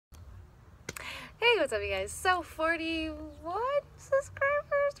Hey, what's up, you guys? So 41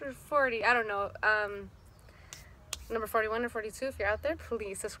 subscribers or 40? I don't know. Number 41 or 42. If you're out there,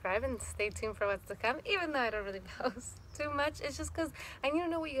 please subscribe and stay tuned for what's to come. Even though I don't really post too much, it's just because I need to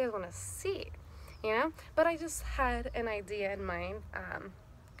know what you guys want to see, you know. But I just had an idea in mind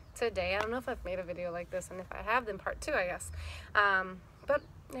today. I don't know if I've made a video like this, and if I have, then part 2, I guess. But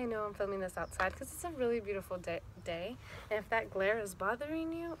I know I'm filming this outside because it's a really beautiful day, and if that glare is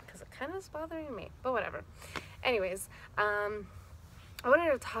bothering you, because it kind of is bothering me, but whatever. Anyways, I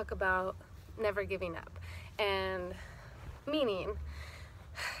wanted to talk about never giving up, and meaning,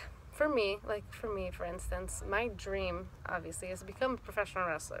 for me, for instance, my dream, obviously, is to become a professional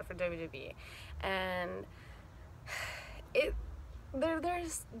wrestler for WWE, and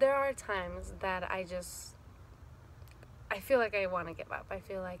there are times that I feel like I want to give up. I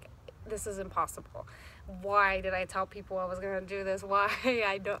feel like this is impossible. Why did I tell people I was going to do this? Why?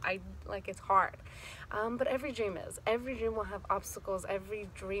 It's hard. But every dream will have obstacles. Every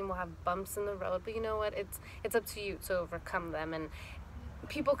dream will have bumps in the road. But you know what? It's up to you to overcome them. And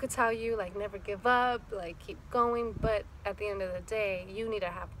people could tell you, like, never give up, like, keep going. But at the end of the day, you need to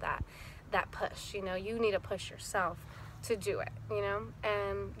have that push, you know? You need to push yourself to do it, you know?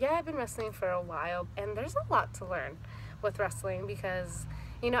 And yeah, I've been wrestling for a while, and there's a lot to learn with wrestling because,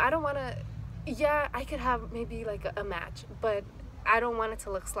 you know, I don't want to, yeah, I could have maybe like a match, but I don't want it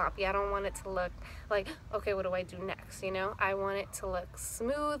to look sloppy. I don't want it to look like, okay, what do I do next, you know? I want it to look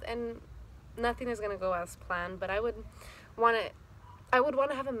smooth, and nothing is going to go as planned, but I would want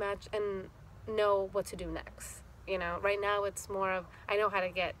to have a match and know what to do next, you know? Right now it's more of, I know how to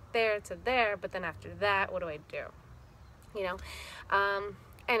get there to there, but then after that, what do I do, you know?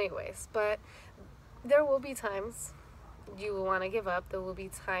 Anyways, but there will be times you will want to give up. There will be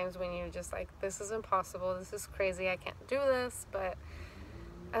times when you're just like, this is impossible, this is crazy, I can't do this. But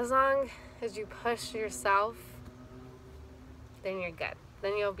as long as you push yourself, then you're good,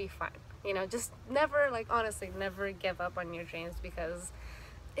 then you'll be fine, you know? Just never, like, honestly, never give up on your dreams, because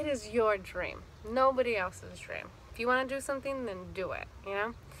it is your dream, nobody else's dream. If you want to do something, then do it, you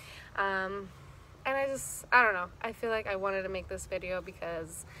know? And I don't know, I feel like I wanted to make this video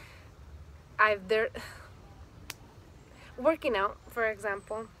because working out, for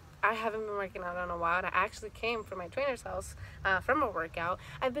example, I haven't been working out in a while, and I actually came from my trainer's house from a workout.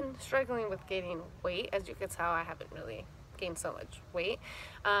 I've been struggling with gaining weight. As you can tell, I haven't really gained so much weight,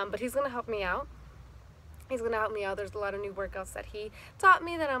 but he's gonna help me out. There's a lot of new workouts that he taught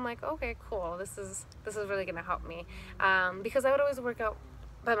me that I'm like, okay, cool, this is really gonna help me, because I would always work out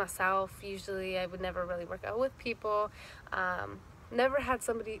by myself. Usually I would never really work out with people. Never had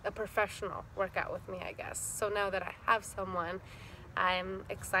a professional work out with me, I guess. So now that I have someone, I'm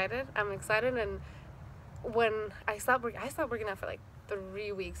excited. And when I stopped working out for like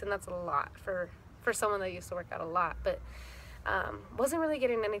 3 weeks, and that's a lot for someone that used to work out a lot, but wasn't really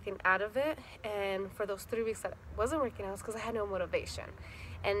getting anything out of it. And for those 3 weeks that I wasn't working out, was because I had no motivation.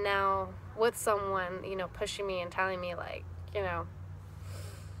 And now with someone, you know, pushing me and telling me, like, you know,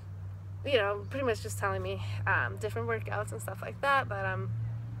 pretty much just telling me different workouts and stuff like that, but I'm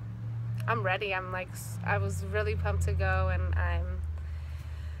ready. I was really pumped to go, and I'm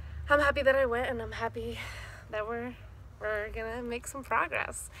happy that I went, and I'm happy that we're gonna make some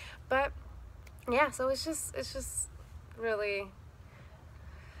progress. But yeah, so it's just really,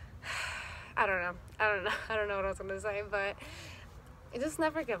 I don't know what I was gonna say, but just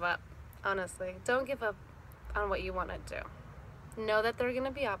never give up. Honestly, don't give up on what you want to do. Know that there are going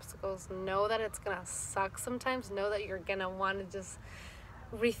to be obstacles. Know that it's going to suck sometimes. Know that you're going to want to just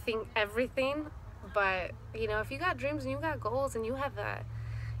rethink everything. But, you know, if you got dreams and you got goals and you have that,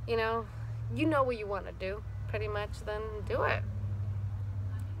 you know what you want to do, pretty much, then do it.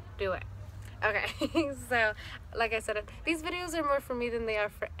 Do it. Okay, so, like I said, these videos are more for me than they are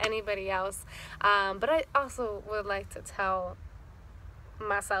for anybody else. But I also would like to tell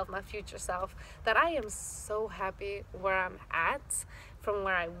myself, my future self, that I am so happy where I'm at from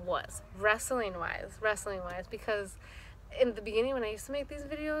where I was wrestling wise, because in the beginning, when I used to make these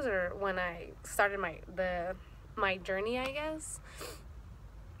videos, or when I started my journey, I guess,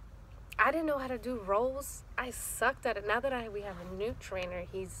 I didn't know how to do roles. I sucked at it. Now that we have a new trainer,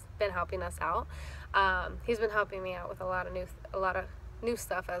 he's been helping us out. He's been helping me out with a lot of new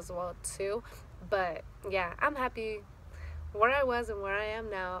stuff as well too. But yeah, I'm happy where I was and where I am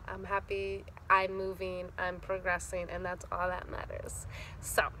now. I'm happy, I'm moving, I'm progressing, and that's all that matters.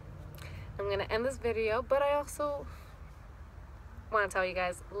 So I'm gonna end this video, but I also want to tell you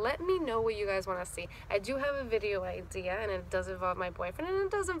guys, let me know what you guys want to see. I do have a video idea, and it does involve my boyfriend, and it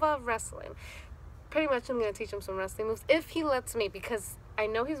does involve wrestling. Pretty much I'm gonna teach him some wrestling moves if he lets me, because I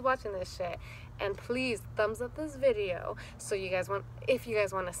know he's watching this shit. And please thumbs up this video so you guys want, if you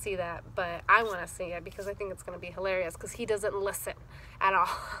guys want to see that. But I want to see it because I think it's going to be hilarious because he doesn't listen at all.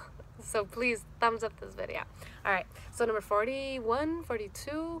 So please thumbs up this video. All right, so number 41,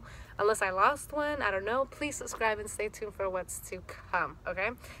 42, unless I lost one, I don't know. Please subscribe and stay tuned for what's to come, okay?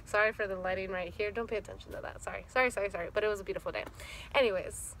 Sorry for the lighting right here. Don't pay attention to that. Sorry. But it was a beautiful day.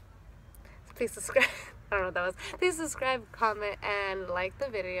 Anyways, please subscribe. I don't know what that was. Please subscribe, comment, and like the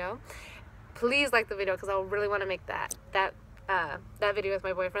video. Please like the video because I really want to make that video with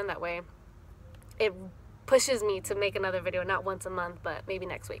my boyfriend. That way it pushes me to make another video, not once a month, but maybe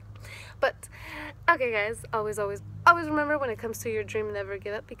next week. But okay, guys, always remember, when it comes to your dream, never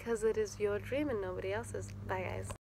give up because it is your dream and nobody else's. Bye, guys.